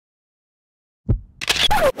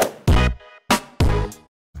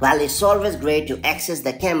While it's always great to access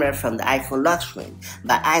the camera from the iPhone lock screen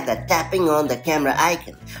by either tapping on the camera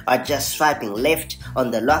icon or just swiping left on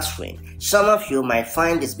the lock screen, some of you might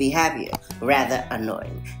find this behavior rather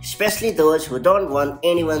annoying, especially those who don't want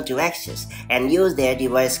anyone to access and use their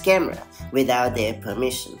device camera without their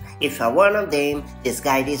permission. If you're one of them, this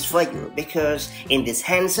guide is for you, because in this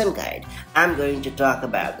hands-on guide, I'm going to talk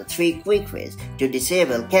about the 3 quick ways to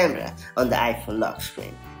disable camera on the iPhone lock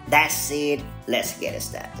screen. That's it, let's get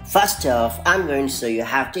started. First off, I'm going to show you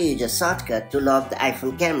how to use a shortcut to lock the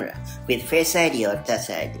iPhone camera with Face ID or Touch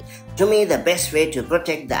ID. To me, the best way to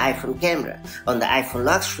protect the iPhone camera on the iPhone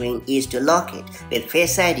lock screen is to lock it with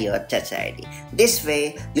Face ID or Touch ID. This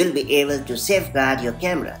way, you'll be able to safeguard your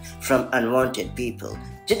camera from unwanted people.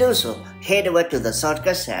 To do so, head over to the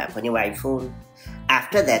Shortcuts tab on your iPhone.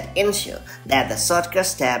 After that, ensure that the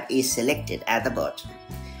Shortcuts tab is selected at the bottom.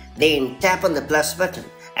 Then tap on the plus button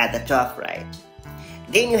at the top right.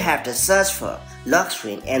 Then you have to search for lock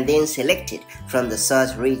screen and then select it from the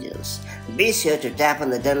search regions. Be sure to tap on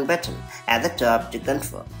the done button at the top to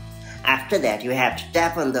confirm. After that, you have to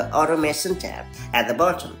tap on the automation tab at the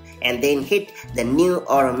bottom and then hit the new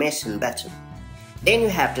automation button. Then you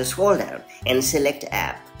have to scroll down and select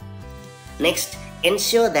app. Next,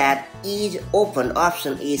 ensure that each open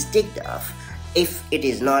option is ticked off if it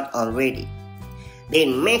is not already.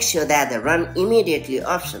 Then make sure that the Run Immediately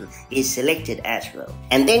option is selected as well.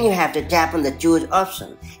 And then you have to tap on the Choose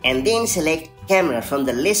option and then select Camera from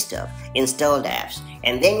the list of installed apps.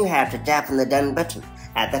 And then you have to tap on the Done button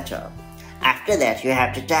at the top. After that, you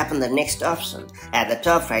have to tap on the Next option at the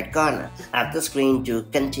top right corner of the screen to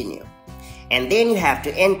continue. And then you have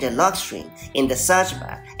to enter lock screen in the search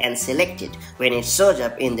bar and select it when it shows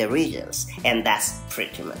up in the regions, and that's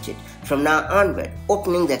pretty much it. From now onward,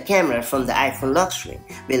 opening the camera from the iPhone lock screen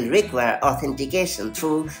will require authentication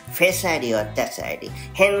through Face ID or Touch ID.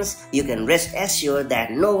 Hence, you can rest assured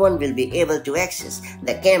that no one will be able to access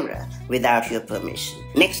the camera without your permission.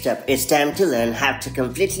 Next up, it's time to learn how to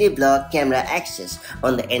completely block camera access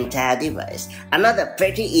on the entire device. Another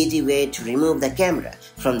pretty easy way to remove the camera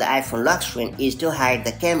from the iPhone lock screen is to hide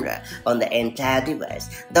the camera on the entire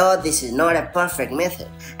device. Though this is not a perfect method,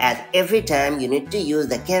 as every time you need to use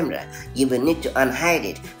the camera, you will need to unhide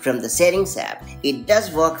it from the Settings app. It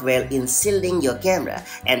does work well in shielding your camera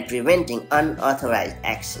and preventing unauthorized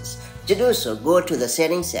access. To do so, go to the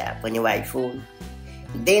Settings app on your iPhone.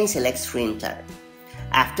 Then select Screen Time.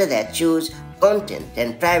 After that, choose Content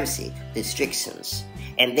and Privacy Restrictions.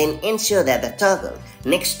 And then ensure that the toggle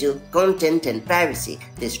next to Content and Privacy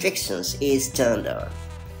Restrictions is turned on.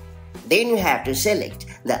 Then you have to select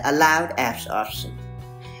the Allowed Apps option.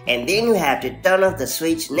 And then you have to turn off the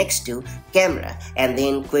switch next to Camera and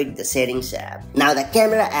then quit the Settings app. Now the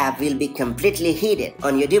Camera app will be completely hidden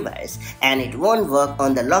on your device and it won't work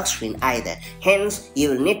on the lock screen either. Hence, you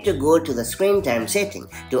will need to go to the Screen Time setting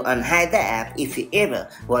to unhide the app if you ever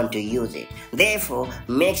want to use it. Therefore,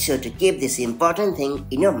 make sure to keep this important thing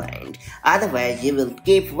in your mind. Otherwise, you will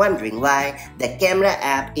keep wondering why the Camera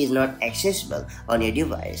app is not accessible on your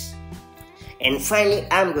device. And finally,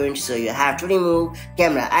 I'm going to show you how to remove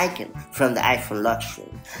camera icon from the iPhone lock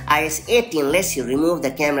screen. iOS 18 lets you remove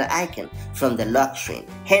the camera icon from the lock screen.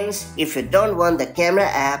 Hence, if you don't want the camera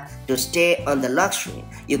app to stay on the lock screen,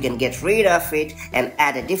 you can get rid of it and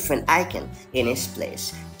add a different icon in its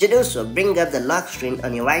place. To do so, bring up the lock screen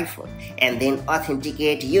on your iPhone and then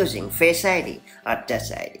authenticate using Face ID or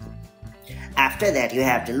Touch ID. After that, you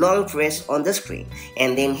have to long press on the screen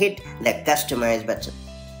and then hit the Customize button.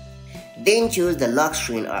 Then choose the lock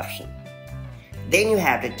screen option. Then you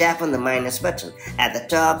have to tap on the minus button at the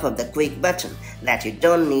top of the quick button that you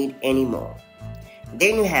don't need anymore.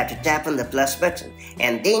 Then you have to tap on the plus button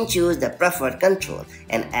and then choose the preferred control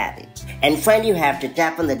and add it. And finally, you have to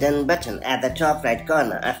tap on the done button at the top right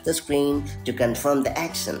corner of the screen to confirm the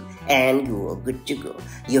action, and you are good to go.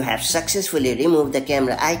 You have successfully removed the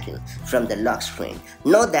camera icon from the lock screen.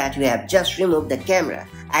 Note that you have just removed the camera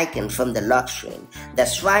icon from the lock screen. The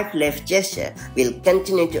swipe left gesture will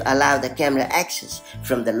continue to allow the camera access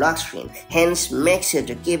from the lock screen. Hence, make sure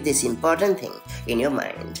to keep this important thing in your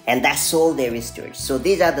mind. And that's all there is to it. So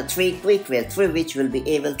these are the 3 quick ways through which you will be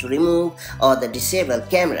able to remove or disable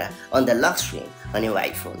camera on the lock screen on your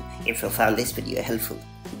iPhone. If you found this video helpful,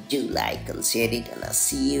 do like and share it, and I'll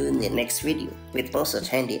see you in the next video with more such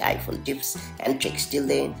handy iPhone tips and tricks. Till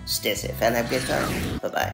then, stay safe and have a good time. Bye bye.